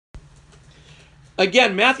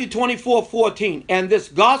Again, Matthew 24:14. And this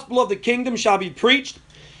gospel of the kingdom shall be preached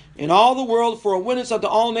in all the world for a witness unto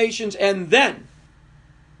all nations, and then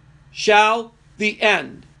shall the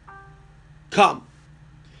end come.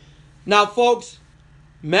 Now, folks,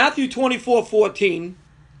 Matthew 24:14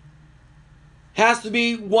 has to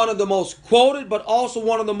be one of the most quoted, but also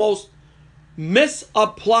one of the most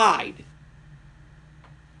misapplied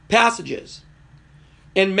passages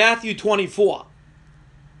in Matthew 24.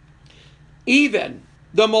 Even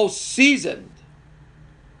the most seasoned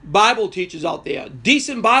Bible teachers out there,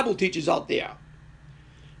 decent Bible teachers out there,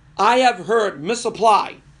 I have heard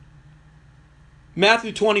misapply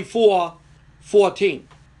Matthew 24:14.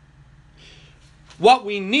 What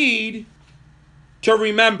we need to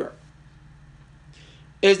remember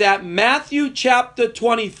is that Matthew chapter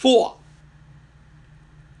 24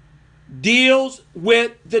 deals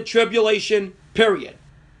with the tribulation period.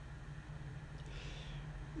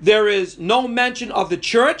 There is no mention of the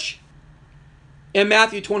church in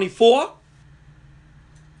Matthew 24.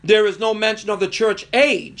 There is no mention of the church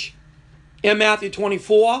age in Matthew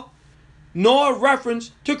 24, nor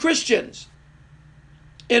reference to Christians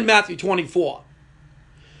in Matthew 24.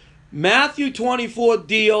 Matthew 24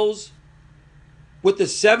 deals with the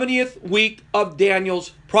 70th week of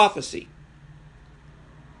Daniel's prophecy.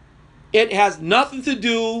 It has nothing to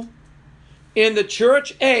do in the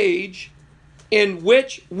church age in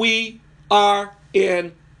which we are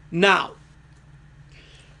in now.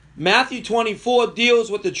 Matthew 24 deals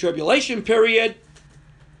with the tribulation period,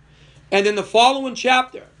 and then the following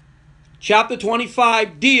chapter, chapter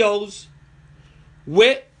 25, deals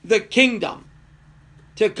with the kingdom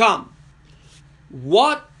to come.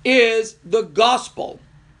 What is the gospel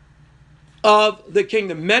of the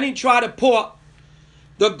kingdom? Many try to put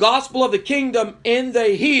the gospel of the kingdom in the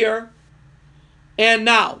here and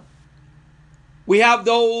now. We have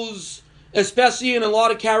those, especially in a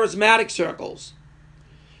lot of charismatic circles,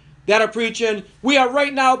 that are preaching, we are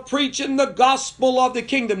right now preaching the gospel of the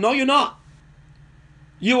kingdom. No, you're not.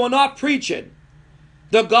 You are not preaching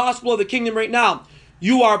the gospel of the kingdom right now.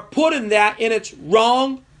 You are putting that in its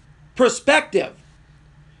wrong perspective,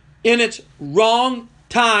 in its wrong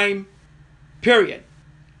time period.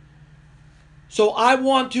 So I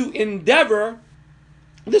want to endeavor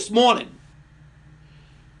this morning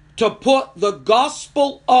to put the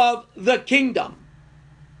gospel of the kingdom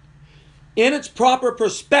in its proper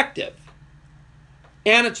perspective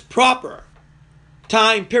and its proper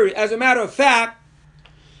time period. As a matter of fact,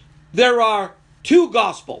 there are two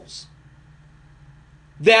gospels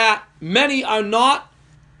that many are not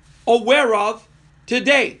aware of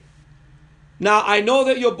today. Now, I know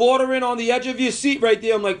that you're bordering on the edge of your seat right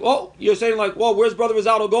there. I'm like, oh, you're saying like, well, where's Brother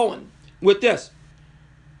Rosado going with this?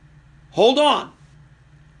 Hold on.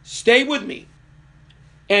 Stay with me.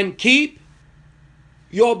 And keep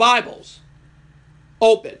your Bibles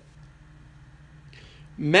open.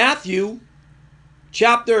 Matthew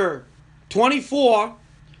chapter 24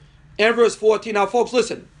 and verse 14. Now, folks,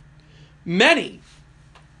 listen. Many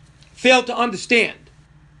fail to understand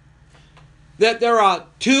that there are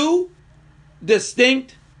two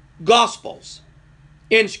distinct gospels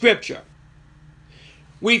in Scripture.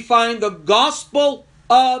 We find the gospel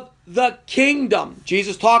of the kingdom.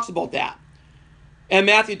 Jesus talks about that in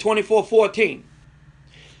Matthew 24:14.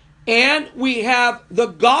 And we have the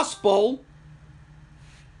gospel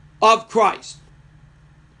of Christ.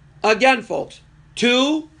 Again, folks,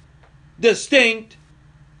 two distinct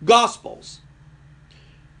gospels.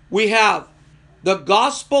 We have the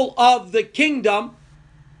gospel of the kingdom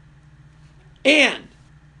and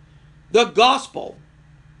the gospel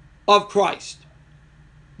of Christ.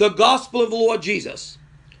 The gospel of the Lord Jesus.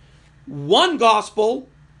 One gospel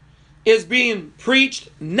is being preached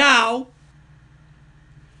now.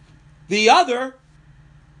 The other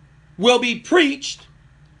will be preached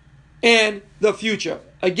in the future.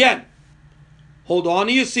 Again, hold on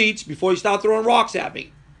to your seats before you start throwing rocks at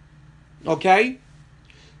me. Okay?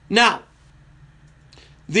 Now,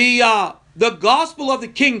 the gospel of the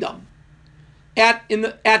kingdom in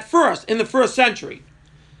the first century,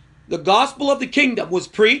 the gospel of the kingdom was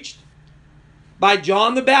preached by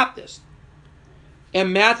John the Baptist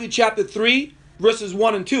in Matthew chapter 3, verses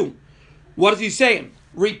 1 and 2. What is he saying?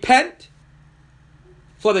 Repent,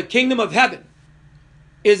 for the kingdom of heaven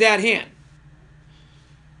is at hand.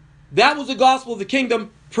 That was the gospel of the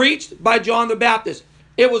kingdom preached by John the Baptist.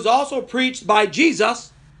 It was also preached by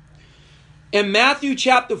Jesus in Matthew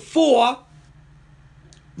chapter 4,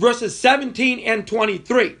 verses 17 and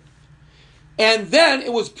 23. And then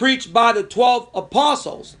it was preached by the 12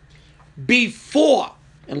 apostles before,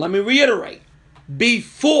 and let me reiterate,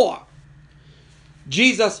 before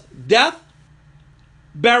Jesus' death,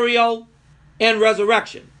 burial, and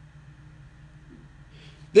resurrection.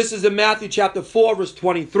 This is in Matthew chapter 4, verse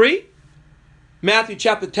 23, Matthew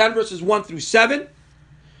chapter 10, verses 1 through 7,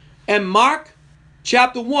 and Mark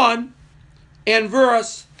chapter 1 and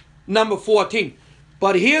verse number 14.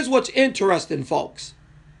 But here's what's interesting, folks.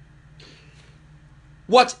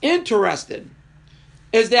 What's interesting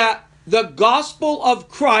is that the gospel of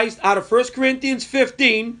Christ out of 1 Corinthians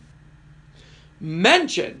 15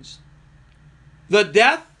 mentions the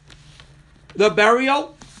death, the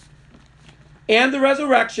burial, and the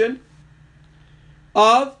resurrection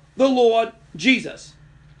of the Lord Jesus.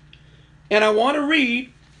 And I want to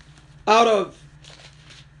read out of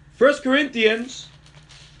 1 Corinthians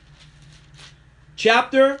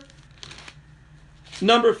chapter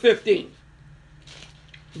number 15,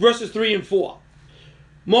 verses 3 and 4.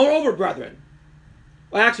 Moreover, brethren,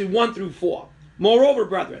 well, actually 1 through 4. Moreover,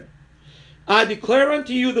 brethren, I declare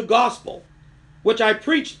unto you the gospel which I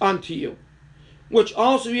preached unto you, which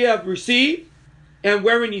also ye have received, and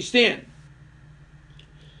wherein ye stand.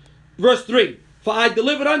 Verse 3. For I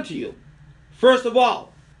delivered unto you, first of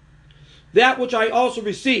all, that which I also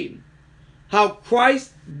received, how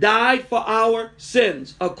Christ died for our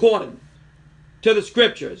sins according to the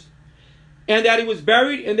Scriptures, and that he was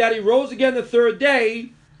buried, and that he rose again the third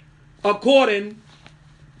day according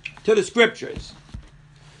to the Scriptures.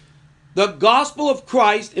 The gospel of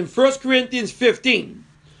Christ in 1 Corinthians 15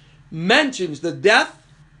 mentions the death,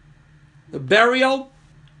 the burial,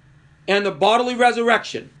 and the bodily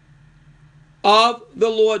resurrection of the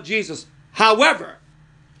Lord Jesus. However,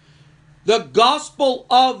 the gospel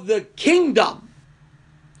of the kingdom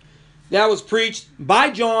that was preached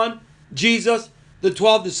by John, Jesus, the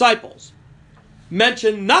 12 disciples,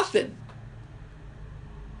 mentioned nothing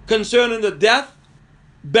concerning the death,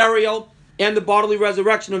 burial, and the bodily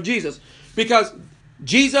resurrection of Jesus. Because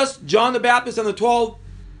Jesus, John the Baptist, and the 12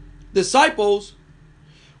 disciples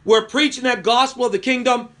were preaching that gospel of the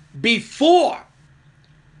kingdom before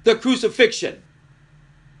the crucifixion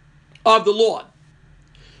of the Lord.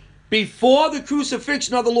 Before the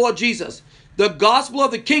crucifixion of the Lord Jesus, the gospel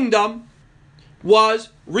of the kingdom was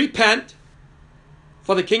repent,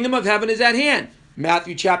 for the kingdom of heaven is at hand.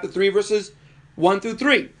 Matthew chapter 3, verses 1 through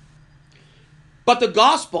 3. But the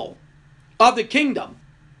gospel of the kingdom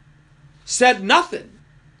said nothing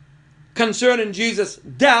concerning Jesus'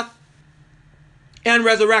 death and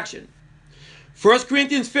resurrection. 1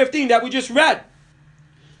 Corinthians 15 that we just read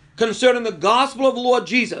concerning the gospel of the Lord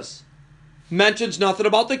Jesus mentions nothing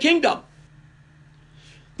about the kingdom.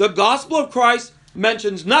 The gospel of Christ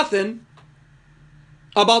mentions nothing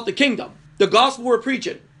about the kingdom. The gospel we're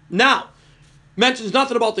preaching now mentions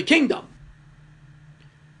nothing about the kingdom.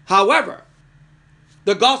 However,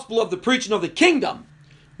 the gospel of the preaching of the kingdom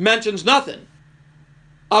mentions nothing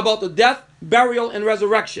about the death, burial, and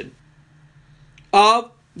resurrection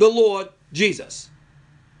of the Lord Jesus.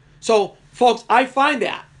 So, folks, I find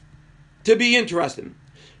that to be interesting.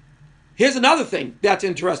 Here's another thing that's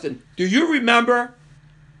interesting. Do you remember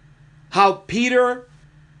how Peter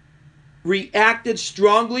reacted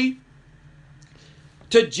strongly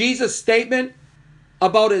to Jesus' statement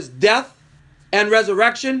about his death and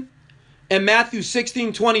resurrection in Matthew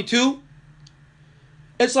 16:22?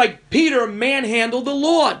 It's like Peter manhandled the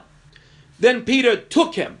Lord. Then Peter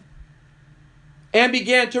took him and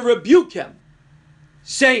began to rebuke him,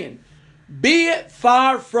 saying, Be it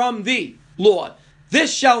far from thee, Lord.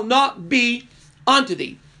 This shall not be unto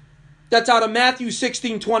thee. That's out of Matthew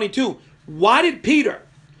 16:22. Why did Peter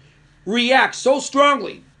react so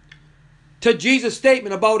strongly to Jesus'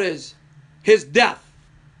 statement about his death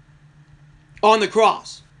on the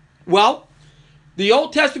cross? Well, the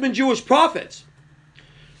Old Testament Jewish prophets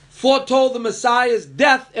foretold the Messiah's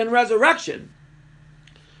death and resurrection.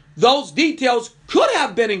 Those details could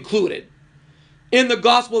have been included in the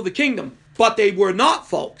gospel of the kingdom, but they were not,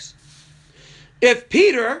 folks. If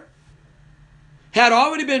Peter had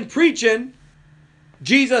already been preaching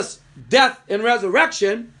Jesus' death and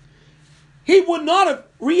resurrection, he would not have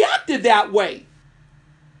reacted that way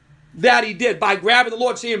that he did by grabbing the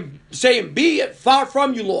Lord, saying, Be it far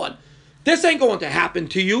from you, Lord. This ain't going to happen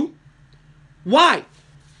to you. Why?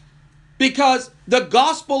 Because the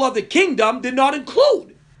gospel of the kingdom did not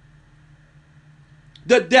include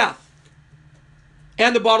the death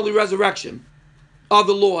and the bodily resurrection of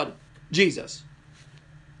the Lord Jesus.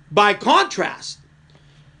 By contrast,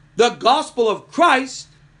 the gospel of Christ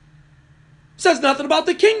says nothing about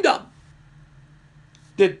the kingdom.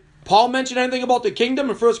 Did Paul mention anything about the kingdom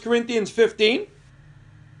in 1 Corinthians 15?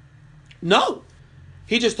 No.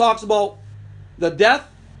 He just talks about the death,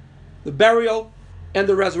 the burial, and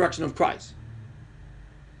the resurrection of Christ.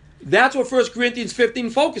 That's what 1 Corinthians 15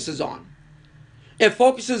 focuses on. It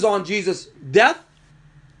focuses on Jesus' death,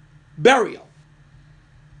 burial,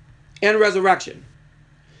 and resurrection.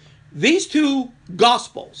 These two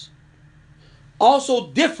gospels also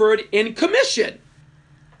differed in commission.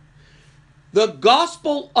 The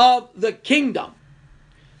gospel of the kingdom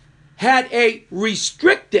had a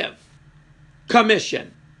restrictive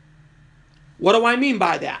commission. What do I mean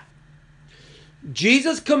by that?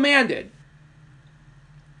 Jesus commanded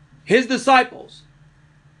his disciples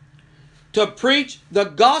to preach the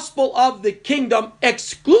gospel of the kingdom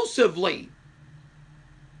exclusively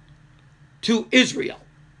to Israel.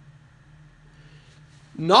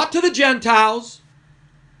 Not to the Gentiles,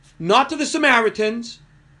 not to the Samaritans,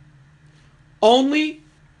 only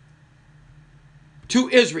to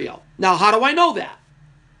Israel. Now, how do I know that?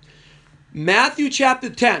 Matthew chapter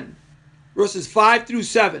 10, verses 5 through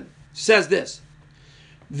 7 says this.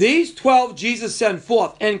 These 12 Jesus sent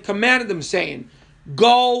forth and commanded them, saying,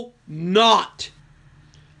 Go not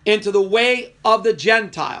into the way of the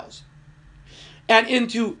Gentiles, and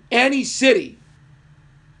into any city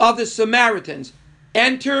of the Samaritans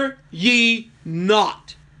enter ye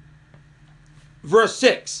not. Verse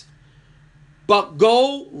 6. But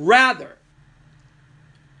go rather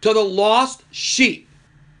to the lost sheep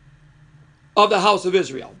of the house of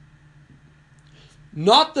Israel.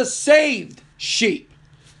 Not the saved sheep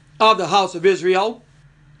of the house of Israel,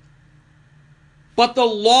 but the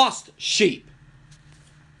lost sheep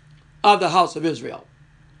of the house of Israel.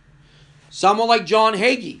 Someone like John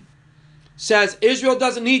Hagee says Israel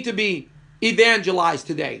doesn't need to be evangelized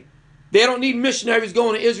today. They don't need missionaries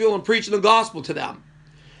going to Israel and preaching the gospel to them,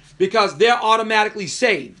 because they're automatically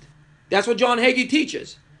saved. That's what John Hagee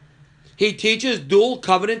teaches. He teaches dual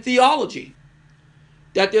covenant theology.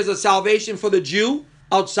 That there's a salvation for the Jew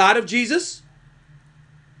outside of Jesus,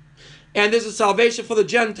 and there's a salvation for the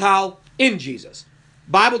Gentile in Jesus.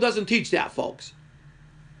 Bible doesn't teach that, folks.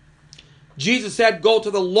 Jesus said, Go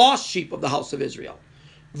to the lost sheep of the house of Israel.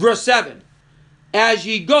 Verse 7. As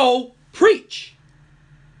ye go, preach,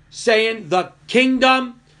 saying, The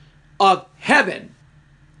kingdom of heaven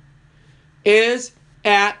is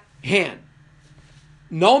at hand.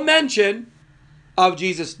 No mention of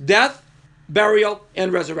Jesus' death, burial,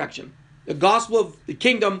 and resurrection. The gospel of the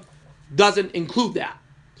kingdom doesn't include that.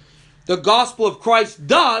 The gospel of Christ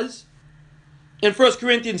does. In 1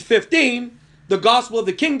 Corinthians 15, the gospel of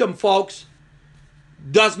the kingdom, folks,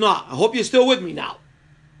 does not. I hope you're still with me now.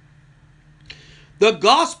 The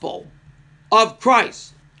gospel of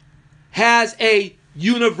Christ has a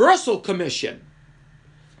universal commission.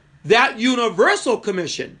 That universal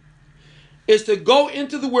commission is to go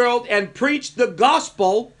into the world and preach the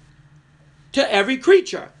gospel to every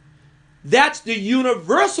creature. That's the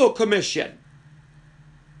universal commission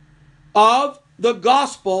of the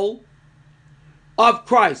gospel of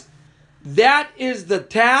Christ. That is the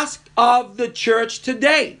task of the church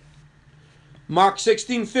today. Mark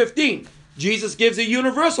 16:15. Jesus gives a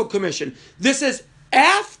universal commission. This is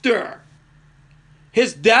after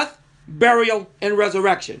his death, burial, and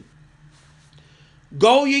resurrection.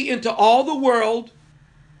 Go ye into all the world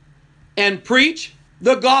and preach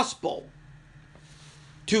the gospel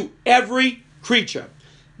to every creature.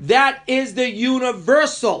 That is the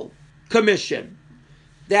universal commission.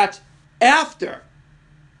 That's after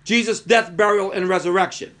Jesus' death, burial, and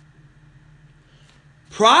resurrection.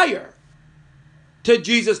 Prior to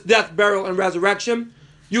Jesus' death, burial, and resurrection,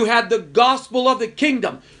 you had the gospel of the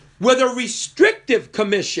kingdom with a restrictive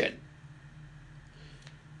commission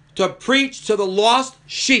to preach to the lost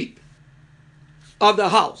sheep of the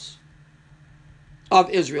house of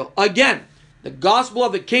Israel. Again, the gospel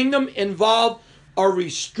of the kingdom involved a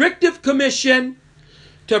restrictive commission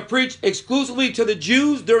to preach exclusively to the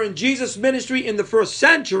Jews during Jesus' ministry in the first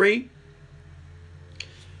century.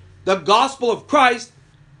 The gospel of Christ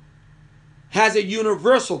has a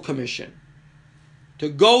universal commission to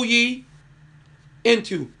go ye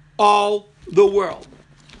into all the world.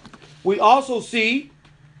 We also see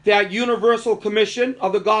that universal commission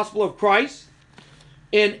of the gospel of Christ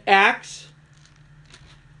in Acts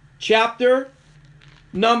chapter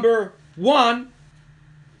number 1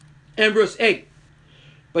 and verse 8.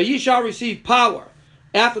 But ye shall receive power.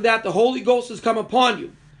 After that the Holy Ghost is come upon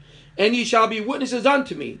you, and ye shall be witnesses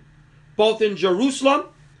unto me, both in Jerusalem,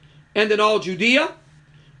 and in all Judea,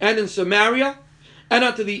 and in Samaria, and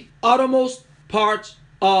unto the uttermost parts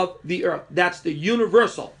of the earth. That's the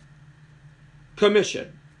universal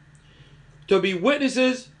commission. To be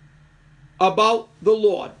witnesses about the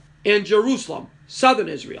Lord in Jerusalem, southern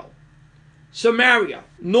Israel, Samaria,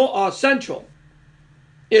 central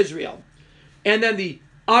Israel, and then the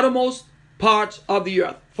uttermost parts of the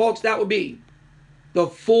earth. Folks, that would be the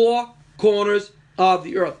four corners of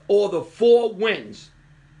the earth, or the four winds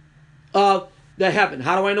of the heaven.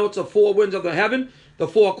 How do I know it's the four winds of the heaven? The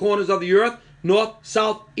four corners of the earth, north,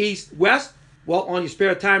 south, east, west. Well, on your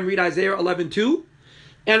spare time, read Isaiah 11:2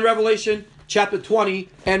 and Revelation chapter 20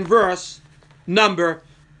 and verse number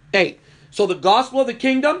 8. So the gospel of the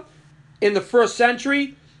kingdom in the first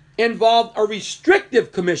century involved a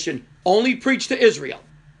restrictive commission, only preached to Israel,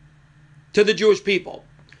 to the Jewish people.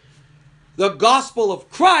 The gospel of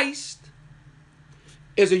Christ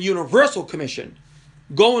is a universal commission.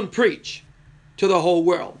 Go and preach to the whole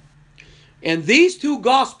world. And these two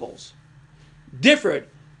gospels differed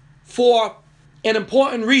for an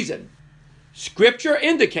important reason. Scripture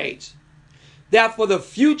indicates that for the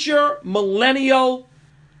future millennial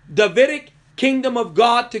Davidic kingdom of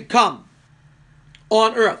God to come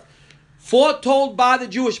on earth, foretold by the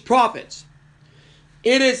Jewish prophets,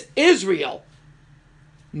 it is Israel,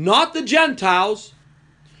 not the Gentiles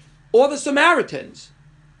or the Samaritans,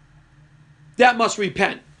 that must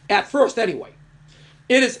repent. At first, anyway.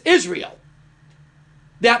 It is Israel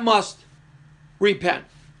that must repent.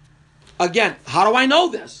 Again, how do I know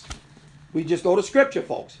this? We just go to Scripture,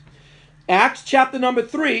 folks. Acts chapter number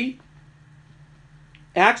 3.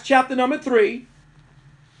 Acts chapter number 3.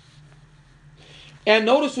 And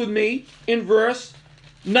notice with me in verse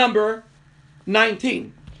number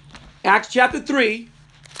 19. Acts chapter 3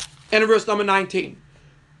 and verse number 19.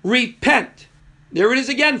 Repent. There it is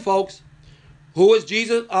again, folks. Who is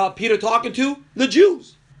Peter talking to? The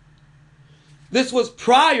Jews. This was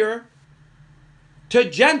prior to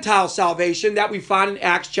Gentile salvation that we find in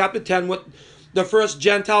Acts chapter 10 with the first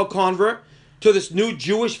Gentile convert to this new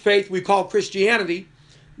Jewish faith we call Christianity,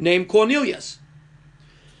 named Cornelius.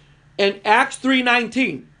 In Acts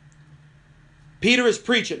 3:19, Peter is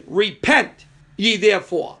preaching, repent ye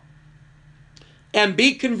therefore, and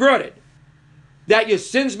be converted, that your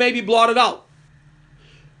sins may be blotted out,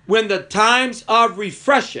 when the times of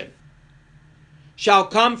refreshing shall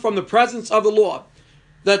come from the presence of the Lord.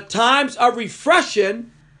 The times of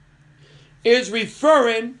refreshing is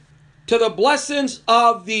referring to the blessings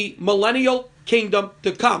of the millennial kingdom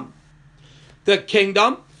to come. The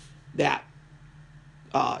kingdom that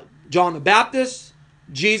John the Baptist,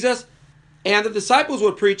 Jesus, and the disciples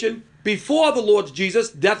were preaching before the Lord Jesus'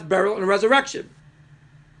 death, burial, and resurrection.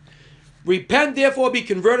 Repent, therefore, be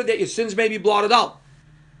converted, that your sins may be blotted out,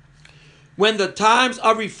 when the times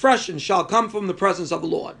of refreshing shall come from the presence of the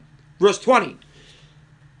Lord. Verse 20.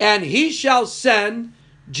 And he shall send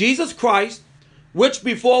Jesus Christ, which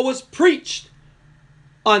before was preached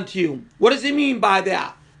unto you. What does he mean by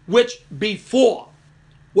that? Which before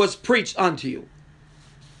was preached unto you.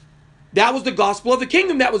 That was the gospel of the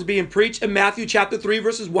kingdom that was being preached in Matthew chapter 3,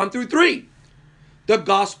 verses 1 through 3. The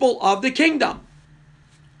gospel of the kingdom.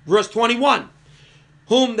 Verse 21.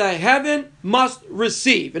 Whom the heaven must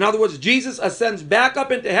receive. In other words, Jesus ascends back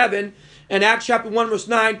up into heaven in Acts chapter 1, verse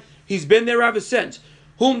 9. He's been there ever since.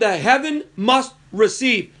 Whom the heaven must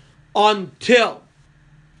receive until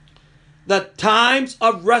the times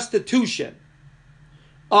of restitution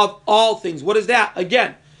of all things. What is that?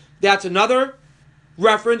 Again, that's another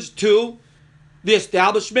reference to the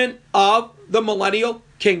establishment of the millennial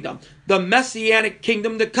kingdom, the messianic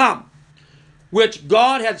kingdom to come, which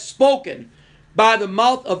God had spoken by the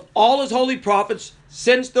mouth of all his holy prophets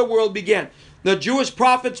since the world began. The Jewish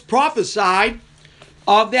prophets prophesied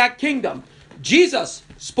of that kingdom. Jesus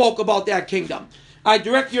spoke about that kingdom. I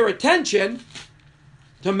direct your attention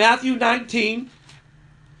to Matthew 19,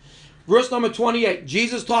 verse number 28.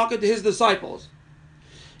 Jesus talking to his disciples.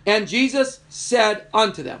 And Jesus said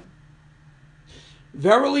unto them,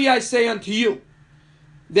 Verily I say unto you,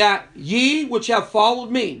 that ye which have followed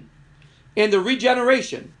me in the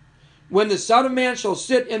regeneration, when the Son of Man shall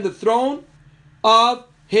sit in the throne of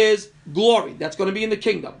his glory, that's going to be in the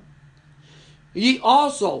kingdom, ye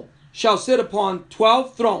also shall sit upon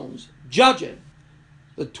 12 thrones, judging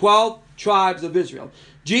the 12 tribes of Israel.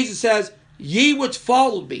 Jesus says, ye which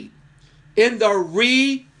followed me in the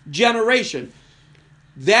regeneration.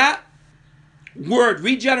 That word,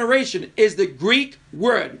 regeneration, is the Greek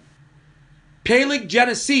word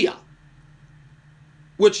palingenesia,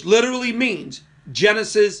 which literally means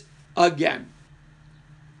Genesis again.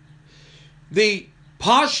 The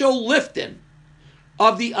partial lifting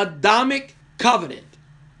of the Adamic covenant,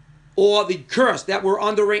 or the curse that we're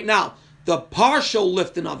under right now, the partial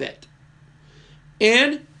lifting of it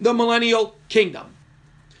in the millennial kingdom.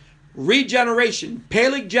 Regeneration,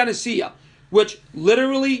 palingenesia, which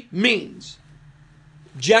literally means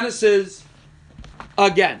Genesis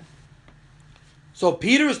again. So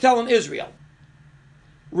Peter is telling Israel,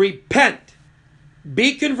 repent,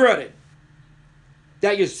 be converted,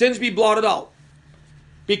 that your sins be blotted out.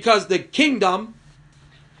 Because the kingdom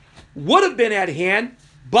would have been at hand,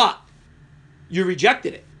 but you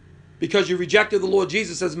rejected it. Because you rejected the Lord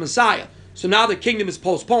Jesus as Messiah. So now the kingdom is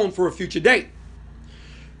postponed for a future date.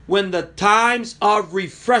 When the times of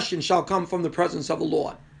refreshing shall come from the presence of the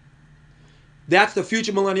Lord. That's the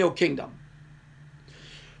future millennial kingdom.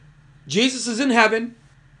 Jesus is in heaven,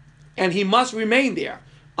 and he must remain there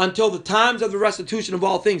until the times of the restitution of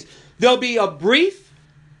all things. There'll be a brief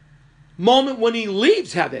moment when he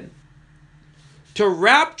leaves heaven to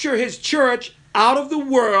rapture his church out of the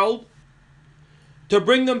world to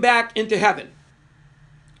bring them back into heaven.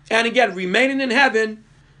 And again, remaining in heaven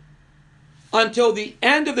until the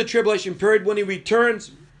end of the tribulation period when he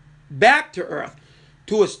returns back to earth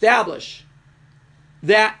to establish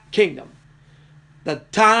that kingdom. The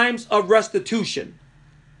times of restitution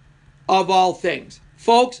of all things.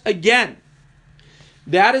 Folks, again,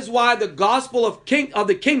 that is why the gospel of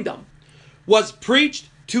the kingdom was preached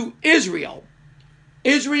to Israel.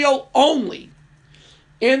 Israel only.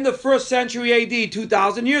 In the 1st century AD,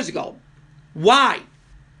 2,000 years ago. Why?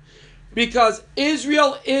 Because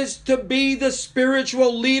Israel is to be the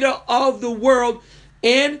spiritual leader of the world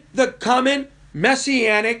in the coming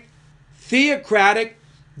messianic, theocratic,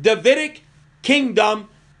 Davidic kingdom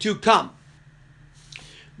to come.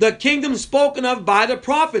 The kingdom spoken of by the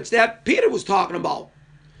prophets that Peter was talking about.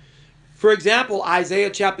 For example, Isaiah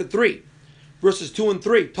chapter 3, verses 2 and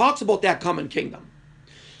 3 talks about that coming kingdom.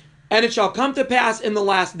 And it shall come to pass in the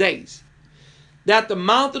last days that the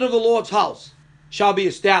mountain of the Lord's house shall be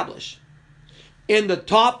established in the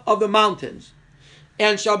top of the mountains,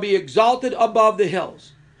 and shall be exalted above the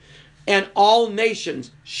hills, and all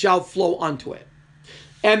nations shall flow unto it.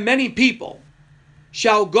 And many people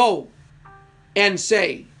shall go and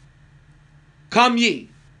say, Come ye,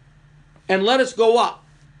 and let us go up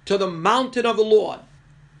to the mountain of the Lord,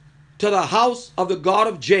 to the house of the God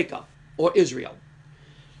of Jacob, or Israel.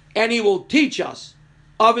 And he will teach us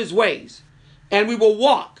of his ways, and we will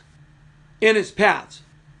walk in his paths.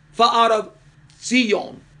 For out of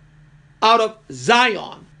Zion, out of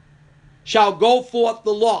Zion, shall go forth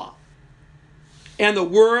the law and the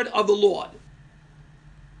word of the Lord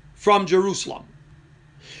from Jerusalem.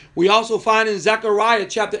 We also find in Zechariah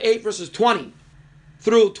chapter 8 verses 20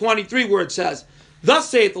 through 23 where it says, Thus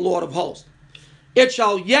saith the Lord of hosts, it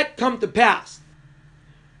shall yet come to pass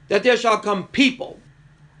that there shall come people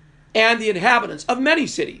and the inhabitants of many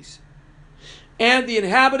cities, and the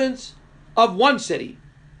inhabitants of one city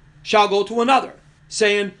shall go to another,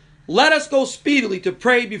 saying, Let us go speedily to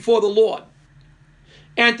pray before the Lord,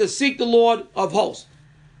 and to seek the Lord of hosts.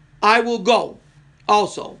 I will go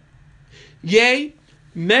also. Yea,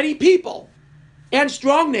 many people and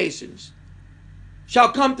strong nations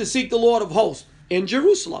shall come to seek the Lord of hosts in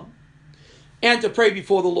Jerusalem, and to pray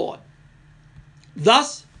before the Lord.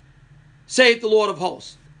 Thus saith the Lord of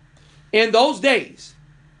hosts, in those days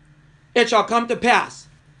it shall come to pass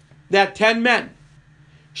that 10 men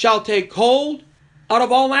shall take hold out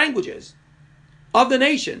of all languages of the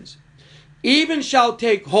nations, even shall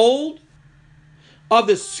take hold of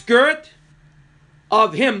the skirt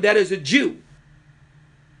of him that is a Jew,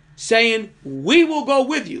 saying, We will go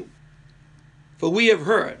with you, for we have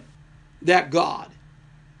heard that God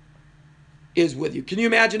is with you. Can you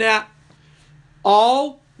imagine that?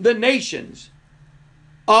 All the nations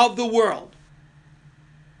of the world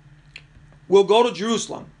will go to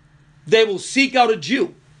Jerusalem. They will seek out a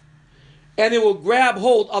Jew, and they will grab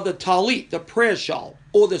hold of the talit, the prayer shawl,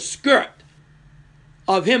 or the skirt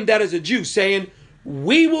of him that is a Jew, saying,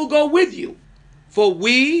 We will go with you, for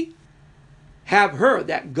we have heard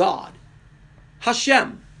that God,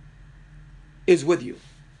 Hashem, is with you.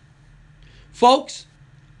 Folks,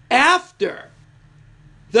 after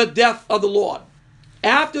the death of the Lord,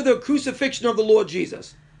 after the crucifixion of the Lord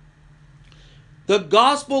Jesus, the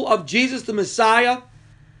gospel of Jesus the Messiah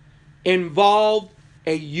involved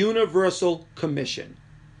a universal commission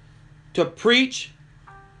to preach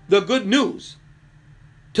the good news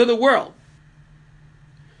to the world.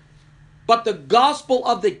 But the gospel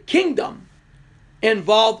of the kingdom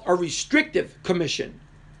involved a restrictive commission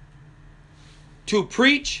to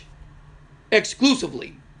preach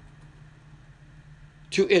exclusively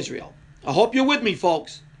to Israel. I hope you're with me,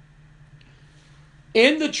 folks.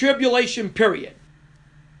 In the tribulation period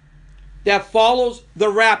that follows the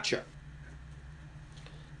rapture,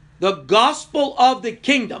 the gospel of the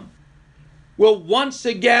kingdom will once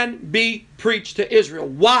again be preached to Israel.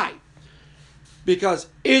 Why? Because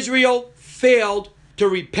Israel failed to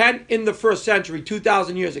repent in the 1st century,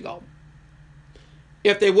 2,000 years ago.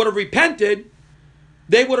 If they would have repented,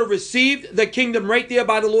 they would have received the kingdom right there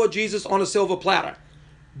by the Lord Jesus on a silver platter.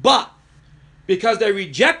 But because they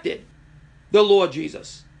rejected the Lord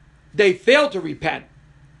Jesus, they failed to repent.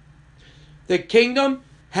 The kingdom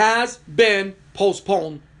has been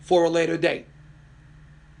postponed for a later date.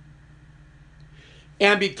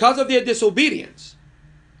 And because of their disobedience,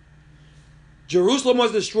 Jerusalem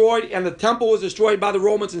was destroyed and the temple was destroyed by the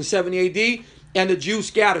Romans in 70 AD, and the Jews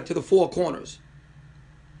scattered to the four corners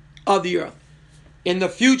of the earth. In the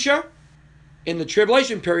future, in the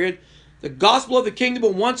tribulation period, the gospel of the kingdom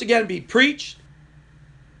will once again be preached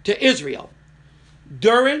to Israel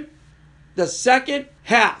during the second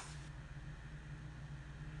half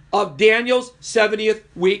of Daniel's 70th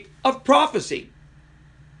week of prophecy.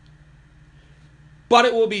 But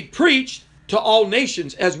it will be preached to all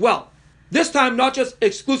nations as well. This time, not just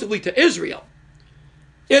exclusively to Israel.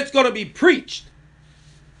 It's going to be preached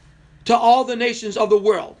to all the nations of the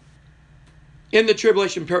world in the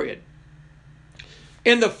tribulation period.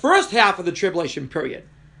 In the first half of the tribulation period,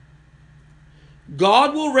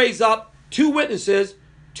 God will raise up two witnesses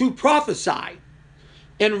to prophesy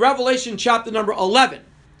in Revelation chapter number 11.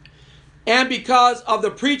 And because of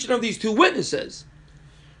the preaching of these two witnesses,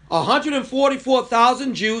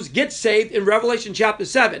 144,000 Jews get saved in Revelation chapter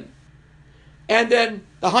 7. And then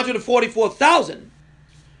the 144,000,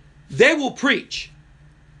 they will preach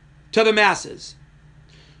to the masses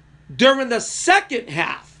during the second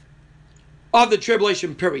half of the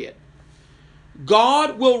tribulation period.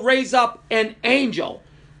 God will raise up an angel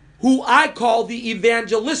who I call the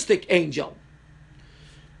evangelistic angel.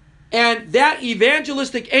 And that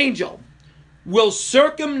evangelistic angel will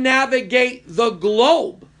circumnavigate the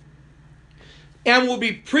globe and will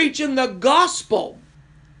be preaching the gospel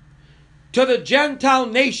to the Gentile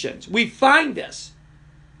nations. We find this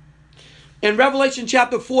in Revelation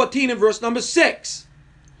chapter 14 and verse number 6.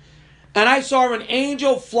 And I saw an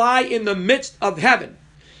angel fly in the midst of heaven,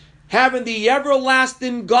 having the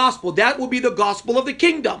everlasting gospel. That will be the gospel of the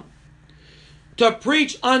kingdom, to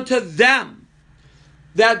preach unto them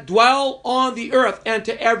that dwell on the earth, and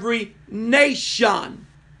to every nation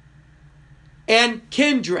and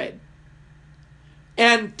kindred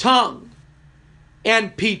and tongue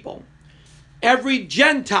and people. Every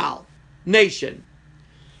Gentile nation,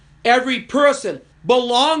 every person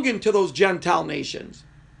belonging to those Gentile nations,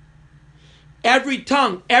 every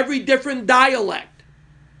tongue, every different dialect,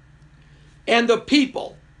 and the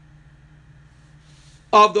people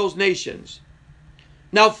of those nations.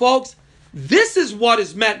 Now, folks, this is what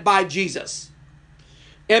is meant by Jesus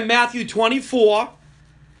in Matthew 24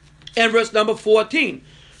 and verse number 14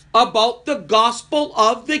 about the gospel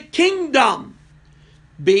of the kingdom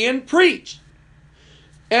being preached.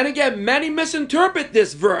 And again, many misinterpret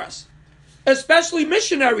this verse, especially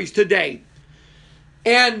missionaries today,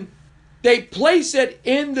 and they place it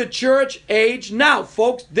in the church age now.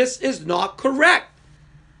 Folks, this is not correct.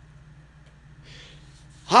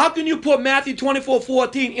 How can you put Matthew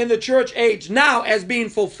 24:14 in the church age now as being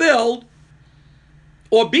fulfilled,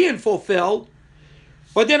 or being fulfilled,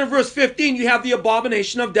 but then in verse 15 you have the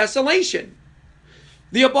abomination of desolation?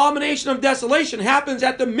 The abomination of desolation happens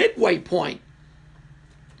at the midway point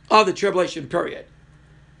of the tribulation period.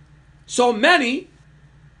 So many,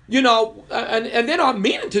 and they're not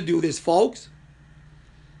meaning to do this, folks,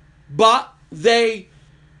 but they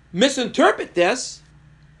misinterpret this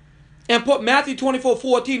and put Matthew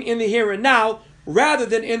 24:14 in the here and now rather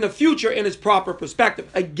than in the future in its proper perspective.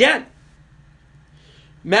 Again,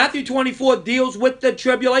 Matthew 24 deals with the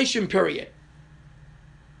tribulation period.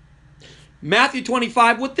 Matthew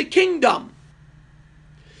 25 with the kingdom.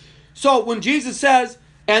 So when Jesus says,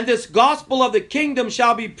 and this gospel of the kingdom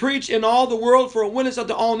shall be preached in all the world for a witness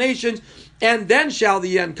unto all nations, and then shall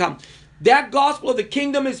the end come. That gospel of the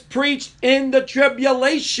kingdom is preached in the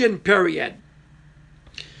tribulation period.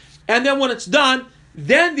 And then when it's done,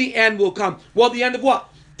 then the end will come. Well, the end of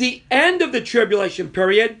what? The end of the tribulation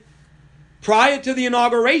period prior to the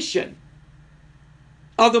inauguration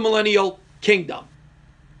of the millennial kingdom.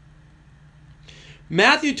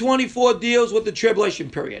 Matthew 24 deals with the tribulation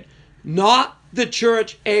period, not the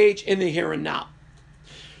church age in the here and now.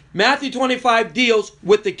 Matthew 25 deals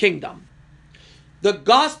with the kingdom. The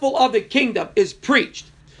gospel of the kingdom is preached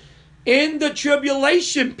in the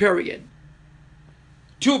tribulation period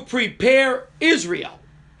to prepare Israel,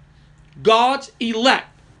 God's elect,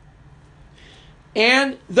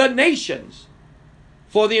 and the nations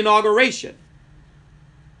for the inauguration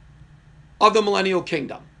of the millennial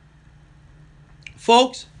kingdom.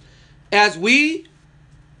 Folks, as we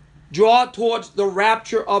draw towards the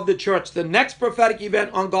rapture of the church, the next prophetic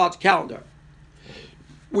event on God's calendar,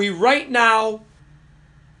 we right now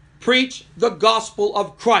preach the gospel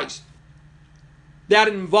of Christ that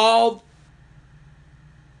involved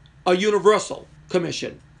a universal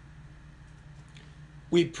commission.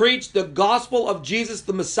 We preach the gospel of Jesus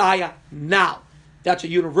the Messiah now. That's a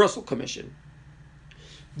universal commission.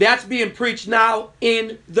 That's being preached now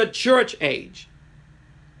in the church age.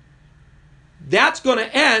 That's going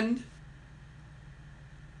to end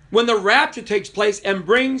when the rapture takes place and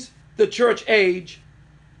brings the church age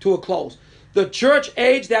to a close. The church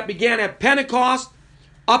age that began at Pentecost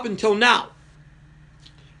up until now.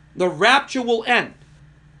 The rapture will end.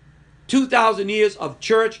 2,000 years of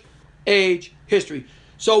church age history.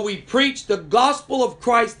 So we preach the gospel of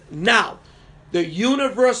Christ now. The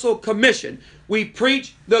universal commission. We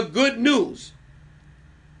preach the good news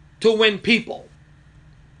to win people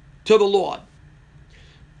to the Lord.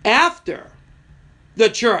 After the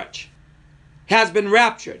church has been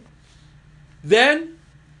raptured, then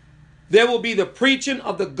there will be the preaching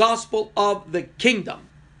of the gospel of the kingdom.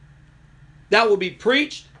 That will be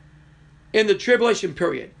preached in the tribulation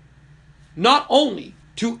period. Not only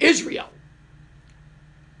to Israel,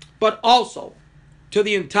 but also to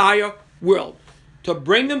the entire world. To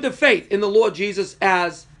bring them to faith in the Lord Jesus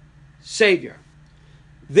as Savior.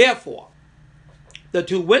 Therefore, the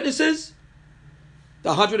two witnesses, the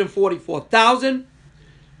 144,000,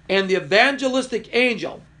 and the evangelistic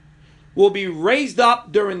angel will be raised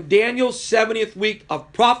up during Daniel's 70th week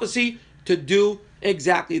of prophecy to do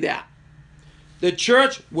exactly that. The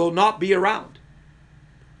church will not be around,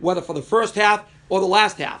 whether for the first half or the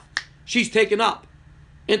last half. She's taken up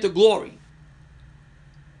into glory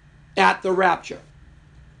at the rapture.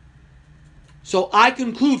 So I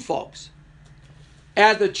conclude, folks,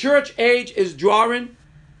 as the church age is drawing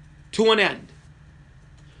to an end,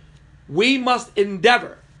 we must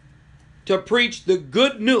endeavor to preach the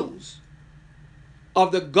good news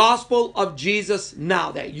of the gospel of Jesus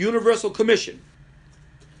now, that universal commission,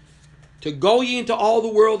 to go ye into all the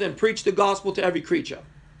world and preach the gospel to every creature,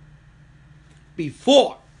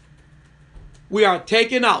 before we are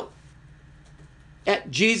taken out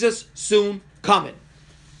at Jesus' soon coming,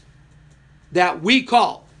 that we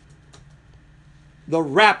call the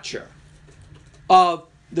rapture of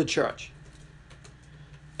the church.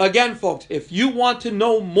 Again, folks, if you want to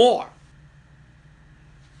know more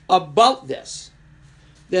about this,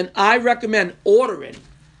 then I recommend ordering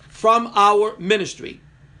from our ministry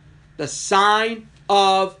the sign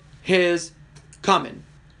of his coming.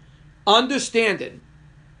 Understanding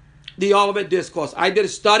the Olivet Discourse. I did a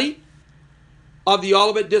study of the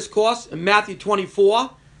Olivet Discourse in Matthew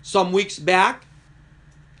 24 some weeks back.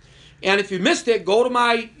 And if you missed it, go to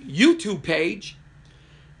my YouTube page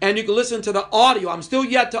and you can listen to the audio. I'm still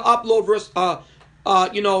yet to upload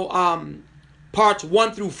parts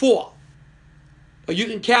 1 through 4. You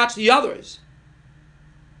can catch the others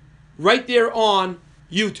right there on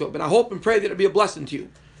YouTube. And I hope and pray that it'll be a blessing to you.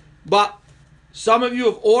 But some of you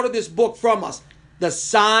have ordered this book from us, The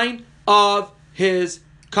Sign of His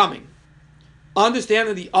Coming.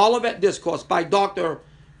 Understanding the Olivet Discourse by Dr.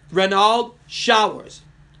 Renald Showers.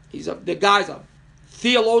 The guy's a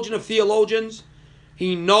theologian of theologians.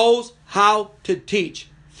 He knows how to teach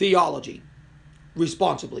theology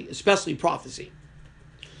responsibly, especially prophecy.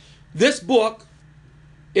 This book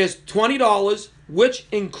is $20, which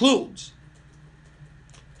includes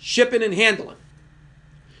shipping and handling.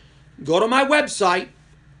 Go to my website,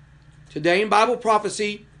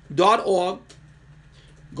 todayinbibleprophecy.org.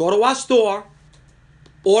 Go to our store,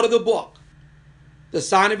 order the book, The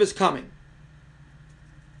Sign of His Coming.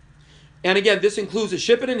 And again, this includes the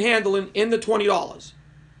shipping and handling in the $20.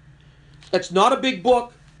 It's not a big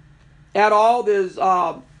book at all. There's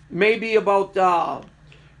maybe about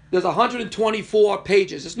there's 124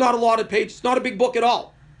 pages. It's not a lot of pages. It's not a big book at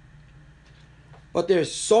all. But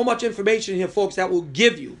there's so much information here, folks, that will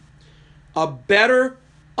give you a better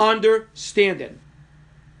understanding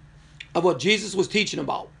of what Jesus was teaching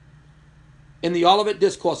about in the Olivet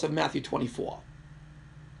Discourse of Matthew 24.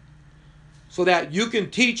 So that you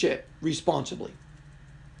can teach it responsibly.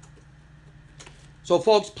 So,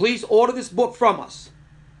 folks, please order this book from us.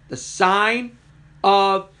 The Sign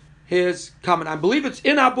of His Coming. I believe it's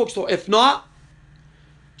in our bookstore. If not,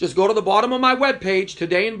 just go to the bottom of my webpage,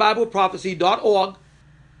 todayinbibleprophecy.org.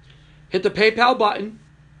 Hit the PayPal button.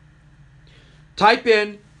 Type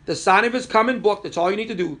in The Sign of His Coming book. That's all you need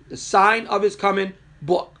to do. The Sign of His Coming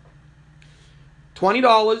book.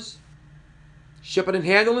 $20. Shipping and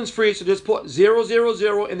handling is free, so just put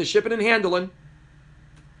 000 in the shipping and handling.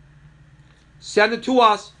 Send it to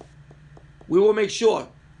us. We will make sure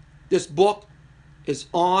this book is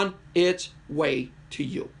on its way to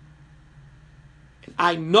you. And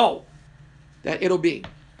I know that it'll be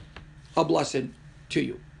a blessing to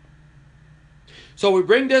you. So we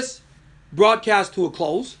bring this broadcast to a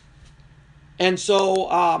close. And so